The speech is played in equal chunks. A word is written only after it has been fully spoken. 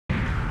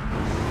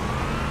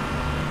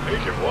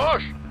make it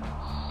wash.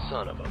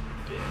 Son of a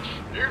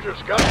bitch. You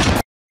just got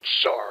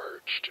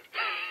charged.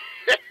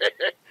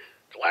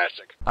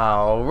 Classic.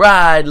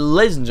 Alright,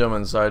 ladies and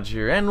gentlemen, Sarge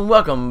here, and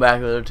welcome back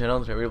to the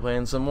channel. Today we're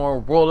playing some more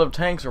World of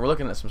Tanks, and we're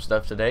looking at some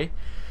stuff today.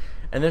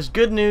 And there's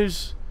good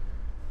news,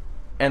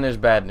 and there's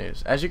bad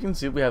news. As you can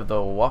see, we have the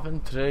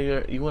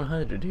Waffenträger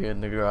E100 here in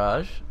the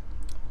garage.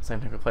 Same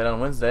tank we played on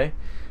Wednesday.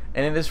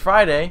 And it is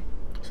Friday,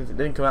 since it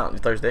didn't come out on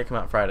Thursday, it came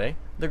out Friday.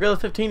 The Grille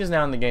 15 is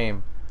now in the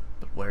game.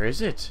 But where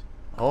is it?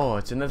 Oh,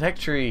 it's in the tech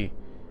tree.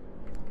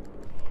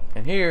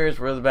 And here's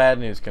where the bad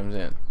news comes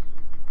in.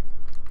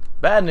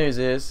 Bad news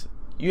is,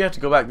 you have to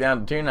go back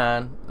down to Tier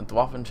 9 at the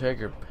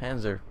Waffenträger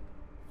Panzer.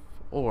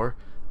 Or,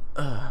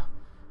 I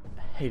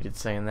hated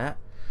saying that.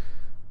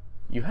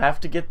 You have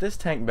to get this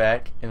tank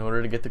back in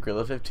order to get the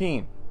Grille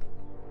 15.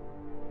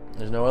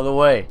 There's no other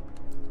way.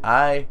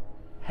 I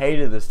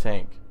hated this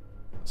tank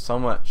so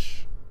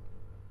much.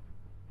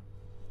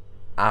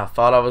 I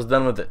thought I was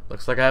done with it.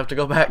 Looks like I have to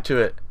go back to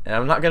it. And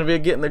I'm not going to be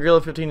getting the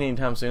Grille 15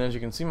 anytime soon, as you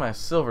can see my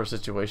silver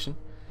situation.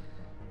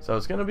 So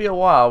it's going to be a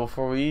while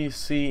before we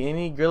see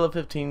any Grille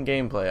 15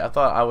 gameplay. I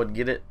thought I would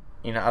get it,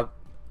 you know,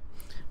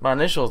 my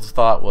initial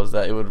thought was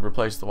that it would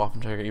replace the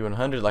Waffenträger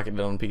E100 like it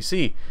did on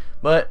PC.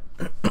 But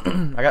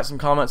I got some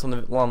comments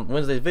on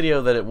Wednesday's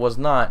video that it was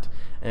not,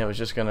 and it was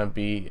just going to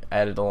be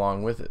added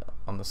along with it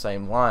on the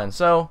same line.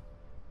 So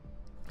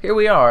here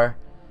we are,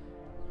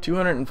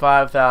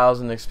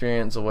 205,000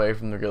 experience away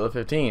from the Grille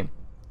 15.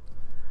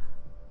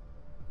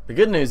 The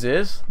good news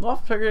is the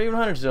Waffenträger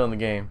E100 is still in the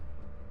game.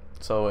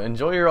 So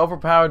enjoy your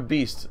overpowered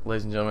beast,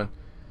 ladies and gentlemen.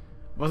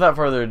 Without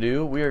further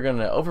ado, we are going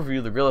to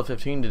overview the Grille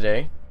 15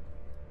 today.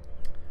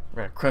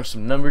 We're going to crunch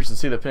some numbers and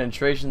see the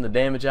penetration, the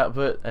damage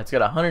output. It's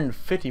got a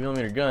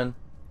 150mm gun.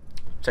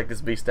 Check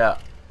this beast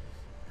out.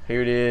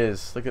 Here it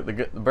is. Look at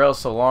the barrel's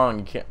so long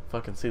you can't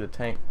fucking see the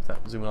tank.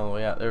 Stop zooming all the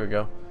way out. There we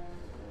go.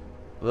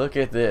 Look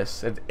at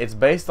this. It's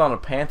based on a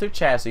Panther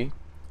chassis.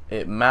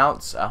 It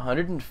mounts a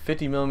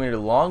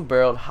 150mm long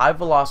barreled high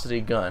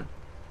velocity gun.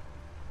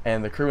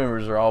 And the crew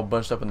members are all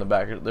bunched up in the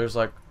back. There's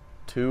like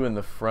two in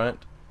the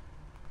front.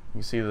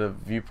 You see the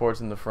viewports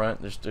in the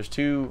front. There's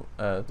two.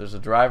 There's a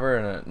driver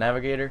and a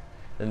navigator.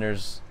 Then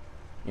there's,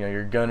 you know,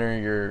 your gunner,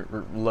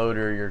 your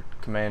loader, your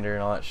commander,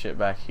 and all that shit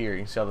back here. You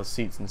can see all the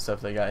seats and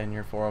stuff they got in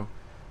here for them.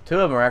 Two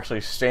of them are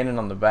actually standing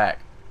on the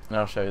back, and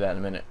I'll show you that in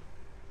a minute.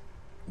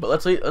 But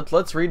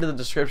let's read the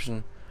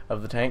description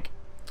of the tank.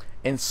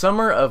 In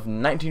summer of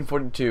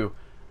 1942,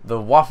 the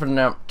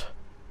Waffenamt,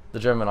 the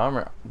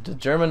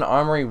German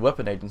Armory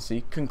Weapon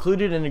Agency,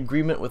 concluded an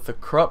agreement with the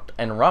Krupp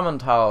and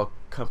Rheinmetall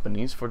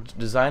companies for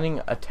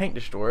designing a tank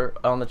destroyer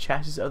on the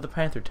chassis of the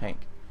Panther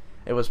tank.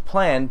 It was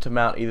planned to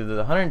mount either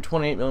the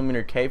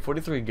 128mm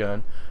K-43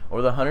 gun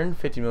or the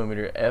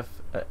 150mm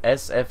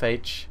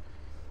SFH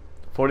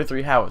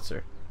 43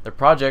 howitzer. The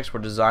projects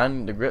were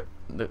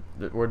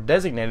were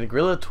designated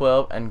Grille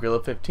 12 and Grille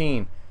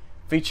 15,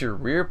 feature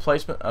rear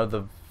placement of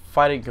the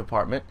fighting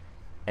compartment,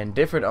 and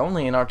differed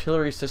only in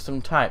artillery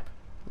system type.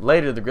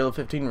 Later, the Grille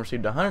 15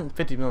 received a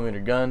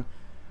 150mm gun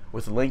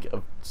with a length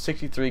of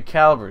 63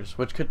 calibers,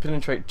 which could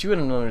penetrate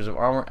 200mm of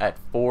armor at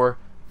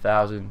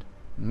 4,000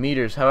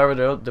 meters. However,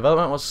 the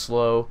development was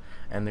slow,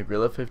 and the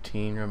Grille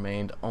 15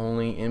 remained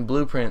only in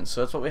blueprints.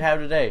 So that's what we have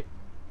today.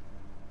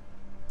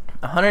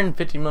 A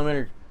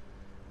 150mm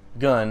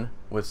gun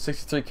with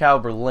 63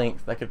 caliber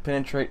length that could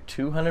penetrate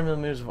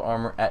 200mm of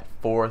armor at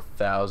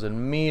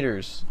 4,000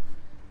 meters.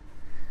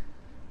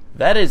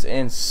 That is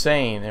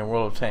insane in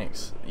World of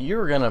Tanks.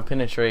 You're gonna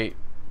penetrate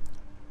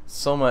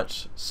so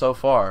much so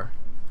far.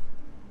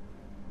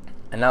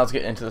 And now let's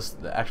get into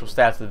the actual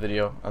stats of the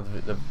video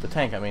of the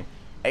tank. I mean,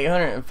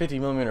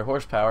 850mm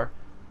horsepower.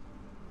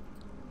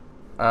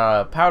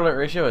 Power to weight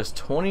ratio is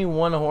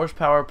 21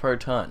 horsepower per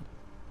ton.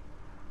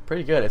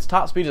 Pretty good. Its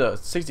top speed is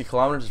 60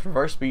 kilometers. Its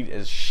reverse speed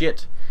is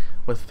shit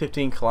with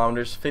 15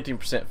 kilometers.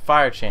 15%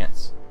 fire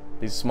chance.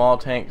 These small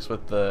tanks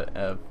with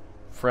the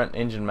front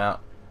engine mount,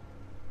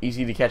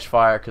 easy to catch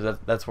fire because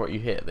that's where you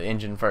hit the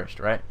engine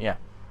first, right? Yeah.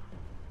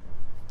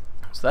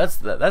 So that's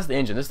the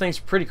engine. This thing's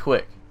pretty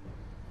quick.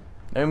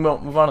 Then we'll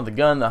move on to the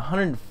gun. The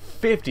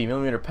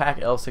 150mm Pak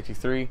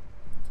L63.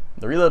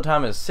 The reload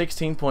time is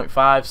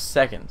 16.5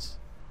 seconds.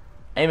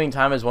 Aiming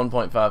time is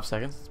 1.5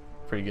 seconds.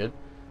 Pretty good.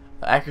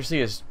 The accuracy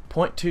is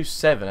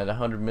 0.27 at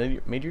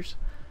 100 meters.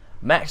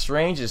 Max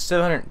range is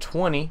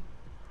 720.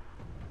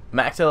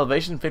 Max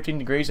elevation 15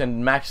 degrees,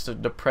 and max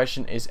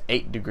depression is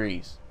 8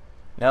 degrees.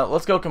 Now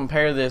let's go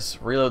compare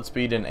this reload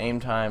speed and aim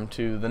time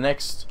to the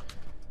next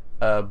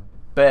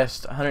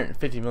best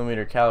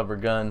 150mm caliber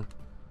gun,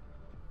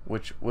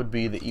 which would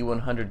be the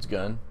E100's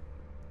gun,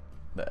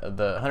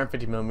 the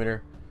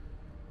 150mm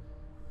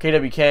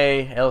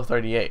KWK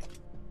L38.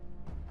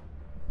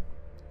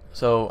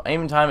 So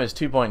aiming time is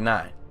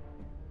 2.9,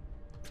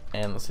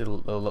 and let's see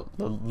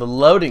the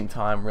loading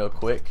time real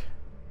quick.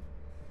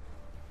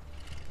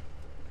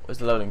 What's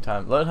the loading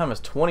time? Loading time is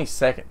 20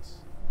 seconds.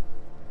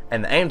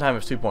 And the aim time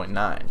is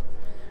 2.9.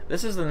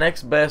 This is the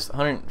next best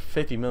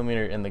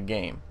 150mm in the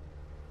game.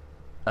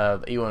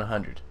 The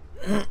E100.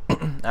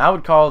 I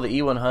would call the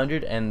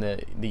E100 and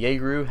the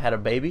Jaeger had a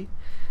baby,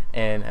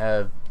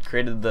 and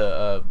created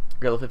the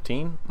Grille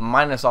 15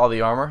 minus all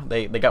the armor.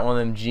 They got one of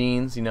them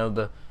genes, you know,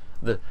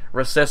 the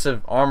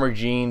recessive armor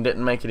gene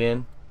didn't make it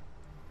in.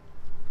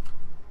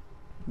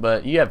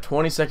 But you have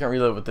 20-second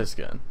reload with this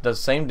gun. Does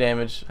the same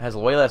damage, has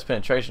way less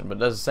penetration, but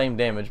does the same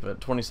damage, but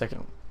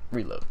 20-second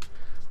reload.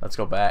 Let's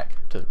go back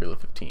to the Grille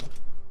 15.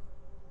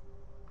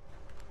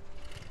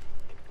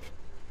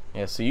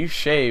 Yeah, so you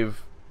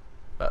shave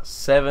about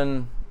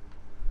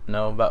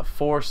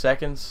 4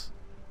 seconds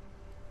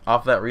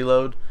off that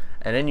reload,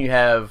 and then you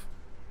have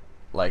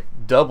like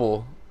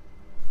double,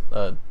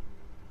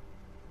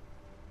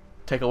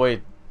 take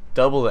away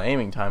double the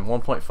aiming time,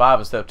 1.5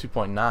 instead of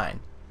 2.9.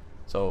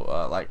 So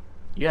like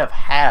you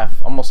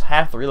have almost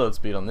half the reload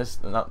speed on this,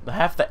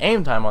 half the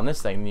aim time on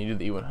this thing than you do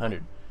the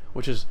E100,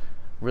 which is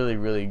really,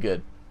 really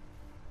good.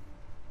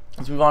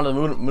 Let's move on to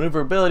the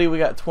maneuverability. We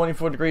got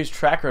 24 degrees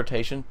track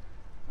rotation.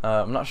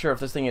 I'm not sure if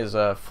this thing is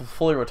a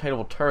fully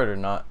rotatable turret or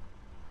not.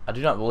 I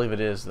do not believe it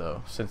is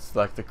though, since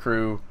like the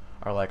crew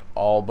are like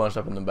all bunched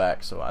up in the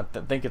back. So I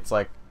think it's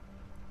like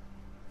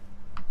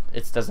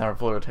it doesn't have a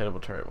fully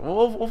rotatable turret.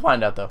 We'll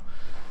find out though.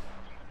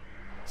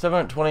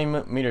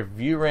 720-meter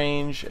view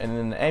range, and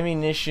then the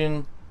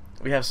ammunition.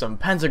 We have some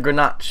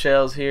Panzergranat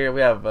shells here. We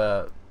have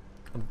I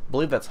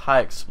believe that's high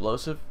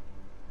explosive.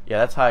 Yeah,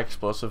 that's high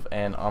explosive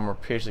and armor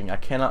piercing. I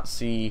cannot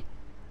see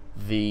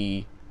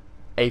the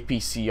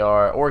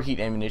APCR or heat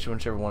ammunition,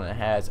 whichever one it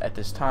has at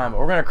this time. But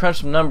we're gonna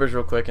crunch some numbers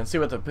real quick and see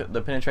what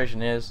the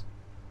penetration is.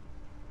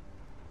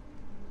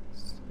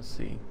 Let's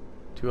see,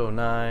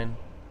 209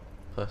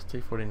 plus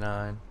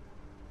 349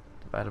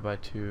 divided by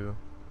 2.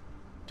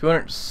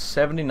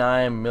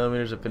 279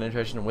 millimeters of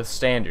penetration with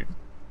standard.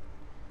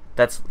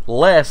 That's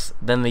less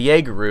than the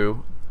Jaeger,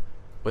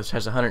 which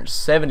has a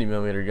 170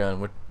 millimeter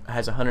gun, which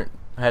has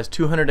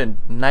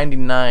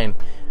 299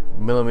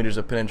 millimeters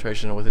of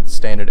penetration with its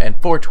standard, and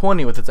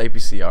 420 with its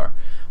APCR.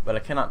 But I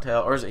cannot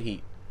tell, or is it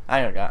heat?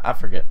 I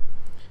forget.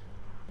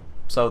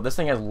 So this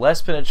thing has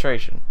less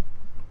penetration.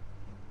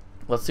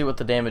 Let's see what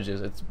the damage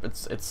is.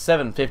 It's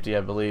 750,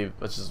 I believe,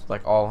 which is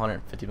like all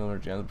 150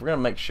 millimeter guns. We're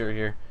gonna make sure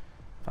here.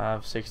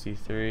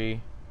 563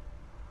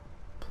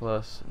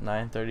 plus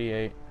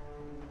 938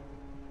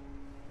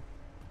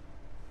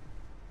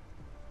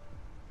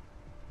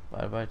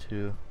 divided by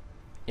 2.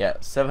 Yeah,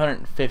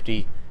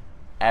 750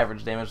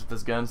 average damage with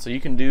this gun. So you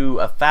can do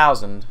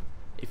 1,000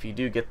 if you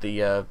do get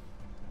the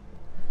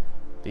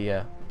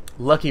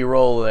lucky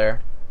roll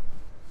there.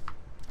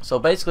 So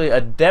basically, a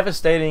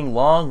devastating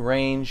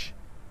long-range,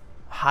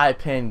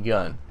 high-pen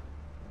gun.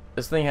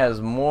 This thing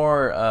has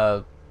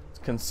more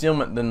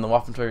concealment than the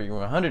Waffenträger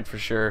 100 for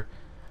sure,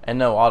 and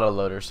no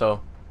autoloader.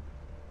 So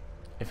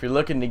if you're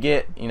looking to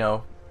get, you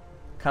know,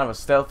 kind of a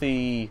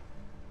stealthy,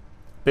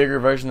 bigger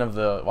version of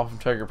the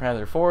Waffenträger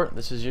Panzer IV,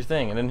 this is your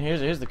thing. And then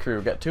here's the crew.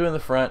 We've got 2 in the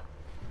front,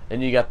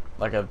 and you got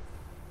like a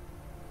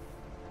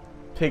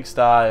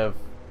pigsty of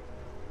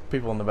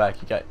people in the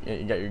back. You got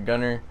your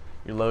gunner,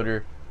 your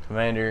loader,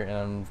 commander,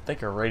 and I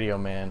think a radio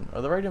man.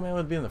 Or the radio man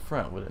would be in the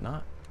front, would it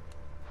not?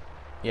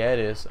 Yeah, it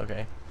is.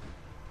 Okay.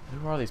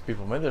 Who are these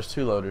people? Maybe there's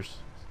 2 loaders.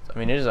 I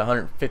mean, it is a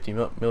 150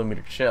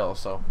 millimeter shell,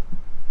 so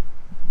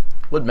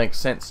would make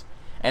sense.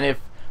 And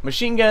if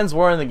machine guns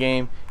were in the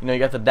game, you know, you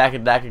got the Daka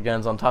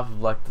guns on top of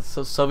like the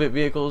Soviet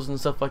vehicles and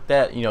stuff like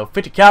that. You know,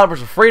 50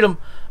 calibers of freedom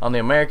on the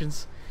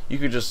Americans. You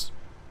could just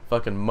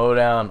fucking mow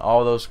down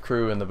all those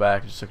crew in the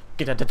back. Just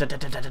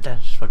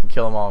fucking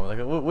kill them all. Like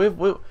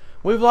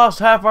we've lost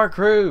half our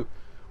crew.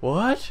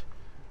 What?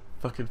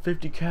 Fucking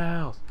 50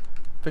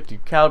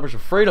 calibers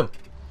of freedom.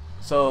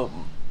 So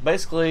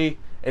basically,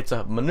 it's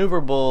a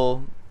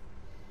maneuverable,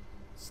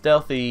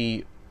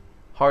 stealthy,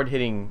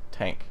 hard-hitting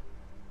tank.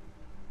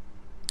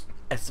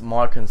 It's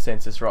my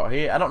consensus right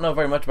here. I don't know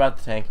very much about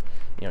the tank.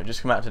 You know,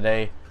 just come out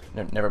today.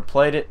 Never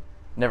played it.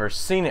 Never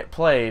seen it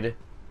played,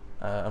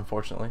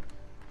 unfortunately.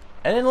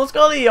 And then let's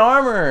go to the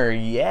armor.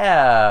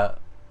 Yeah,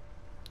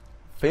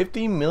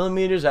 50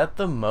 millimeters at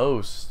the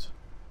most.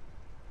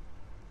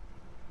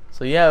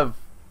 So you have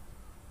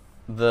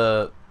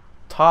the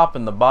top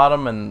and the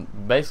bottom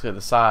and basically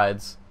the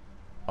sides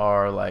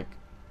are like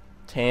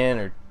 10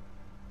 or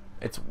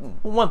it's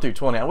 1 through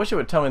 20. I wish it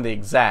would tell me the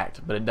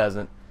exact, but it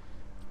doesn't.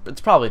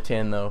 It's probably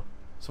 10 though,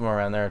 somewhere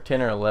around there,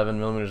 10 or 11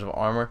 millimeters of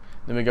armor.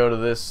 Then we go to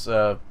this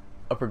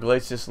upper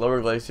glacis,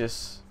 lower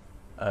glacis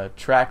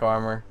track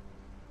armor,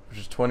 which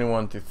is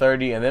 21 through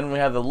 30, and then we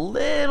have the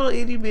little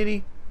itty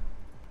bitty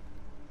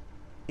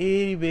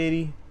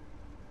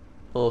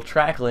little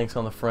track links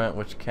on the front,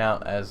 which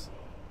count as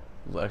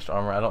extra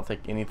armor. I don't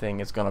think anything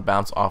is going to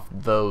bounce off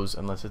those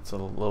unless it's a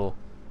little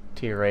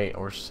tier 8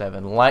 or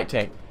 7 light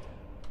tank.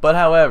 But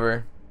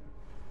however,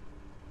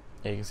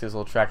 yeah, you can see those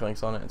little track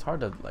links on it. It's hard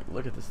to like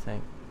look at this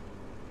tank.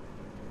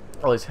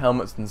 All these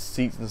helmets and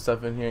seats and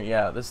stuff in here.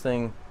 Yeah, this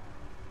thing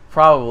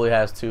probably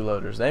has 2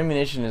 loaders. The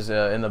ammunition is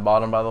in the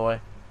bottom, by the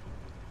way,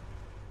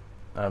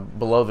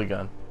 below the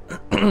gun.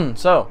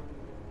 So,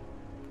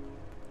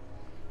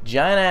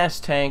 giant ass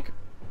tank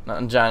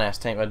Not a giant ass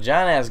tank, but a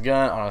giant ass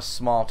gun on a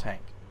small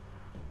tank.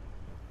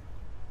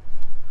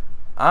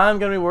 I'm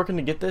gonna be working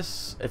to get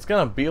this. It's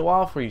gonna be a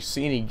while before you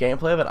see any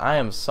gameplay of it. I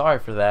am sorry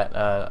for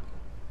that.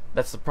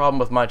 That's the problem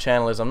with my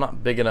channel, is I'm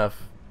not big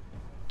enough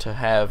to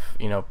have,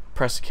 you know,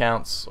 press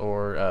accounts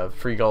or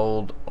free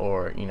gold,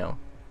 or, you know,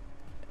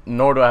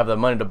 nor do I have the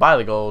money to buy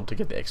the gold to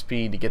get the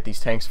XP to get these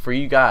tanks for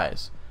you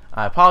guys.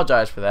 I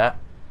apologize for that.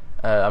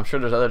 I'm sure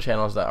there's other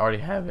channels that already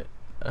have it.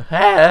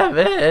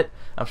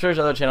 I'm sure there's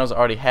other channels that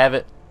already have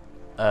it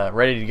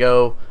ready to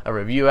go, a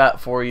review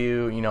out for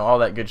you, you know, all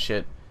that good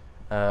shit.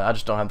 I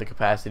just don't have the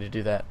capacity to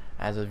do that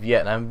as of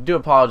yet, and I do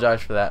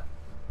apologize for that.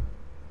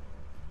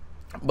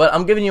 But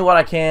I'm giving you what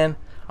I can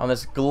on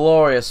this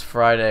glorious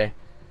Friday.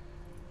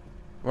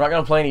 We're not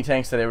going to play any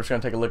tanks today. We're just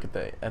going to take a look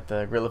at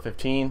the Grille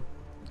 15.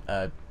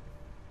 I've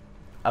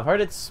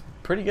heard it's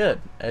pretty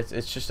good.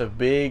 It's just a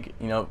big,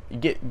 you know, you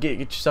get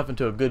yourself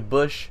into a good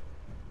bush.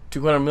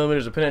 200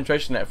 millimeters of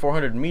penetration at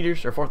 400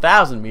 meters or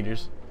 4,000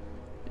 meters.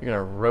 You're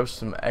gonna roast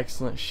some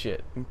excellent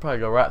shit. You can probably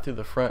go right through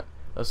the front.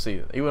 Let's see.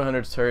 The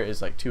E100's turret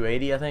is like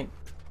 280, I think.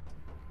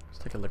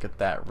 Let's take a look at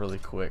that really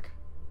quick.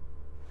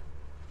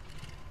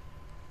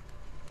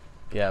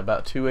 Yeah,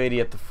 about 280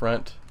 at the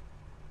front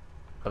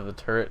of the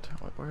turret.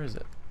 Where is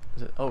it?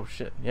 Is it? Oh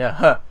shit.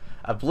 Yeah,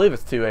 I believe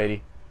it's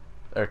 280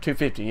 or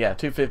 250. Yeah,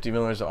 250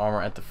 millimeters of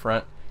armor at the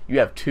front. You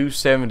have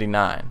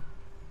 279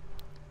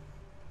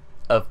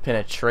 of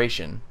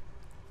penetration.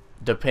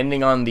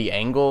 Depending on the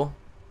angle,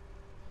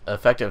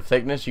 effective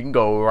thickness, you can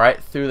go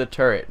right through the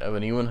turret of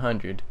an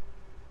E100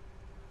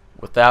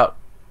 without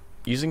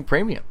using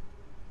premium,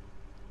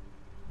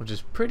 which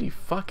is pretty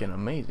fucking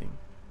amazing.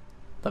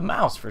 The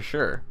mouse for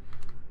sure.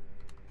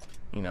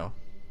 You know,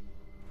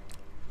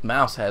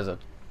 mouse has a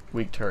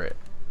weak turret.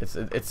 It's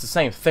the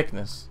same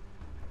thickness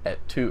at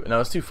it's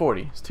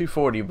 240. It's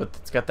 240, but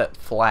it's got that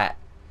flat.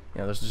 You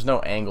know, there's just no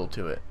angle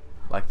to it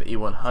like the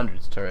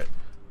E100's turret.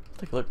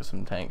 Take a look at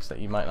some tanks that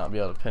you might not be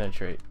able to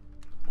penetrate.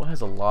 What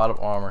has a lot of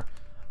armor?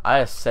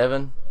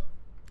 IS-7,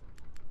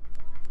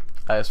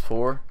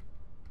 IS-4.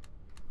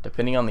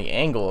 Depending on the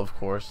angle, of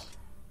course,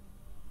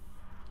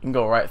 you can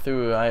go right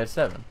through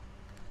IS-7.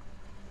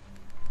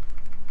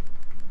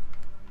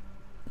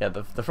 Yeah,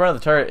 the front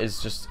of the turret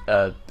is just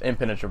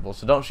impenetrable,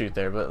 so don't shoot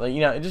there. But like, you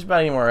know, just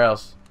about anywhere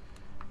else,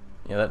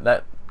 you know,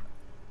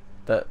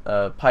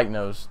 that pike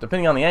nose,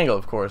 depending on the angle,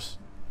 of course,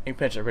 you can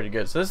penetrate pretty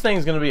good. So this thing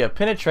is going to be a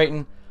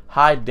penetrating,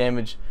 high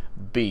damage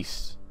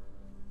beast,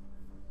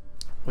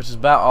 which is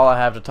about all I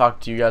have to talk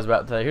to you guys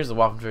about today. Here's the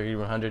Waffentrigger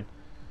E100.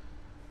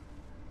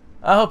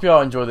 I hope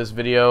y'all enjoy this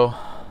video.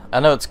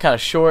 I know it's kind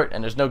of short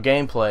and there's no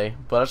gameplay,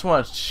 but I just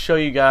want to show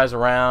you guys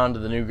around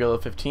the new Grille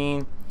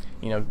 15.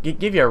 You know,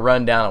 give you a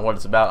rundown on what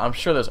it's about. I'm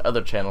sure there's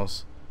other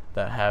channels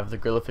that have the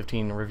Grille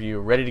 15 review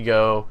ready to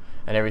go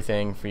and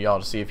everything for y'all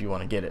to see if you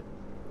want to get it.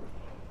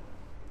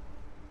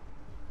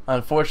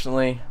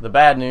 Unfortunately, the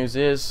bad news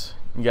is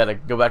you gotta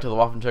go back to the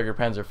Waffentrigger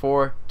Panzer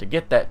IV to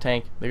get that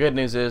tank. The good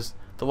news is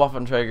the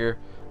Waffentrigger,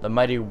 the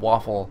mighty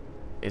Waffle,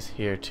 is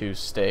here to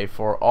stay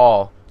for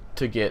all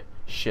to get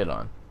shit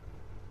on.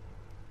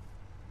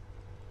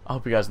 I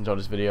hope you guys enjoyed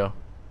this video.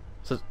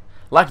 So,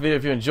 like the video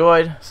if you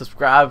enjoyed,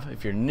 subscribe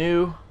if you're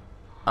new.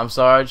 I'm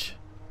Sarge,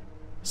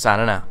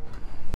 signing out.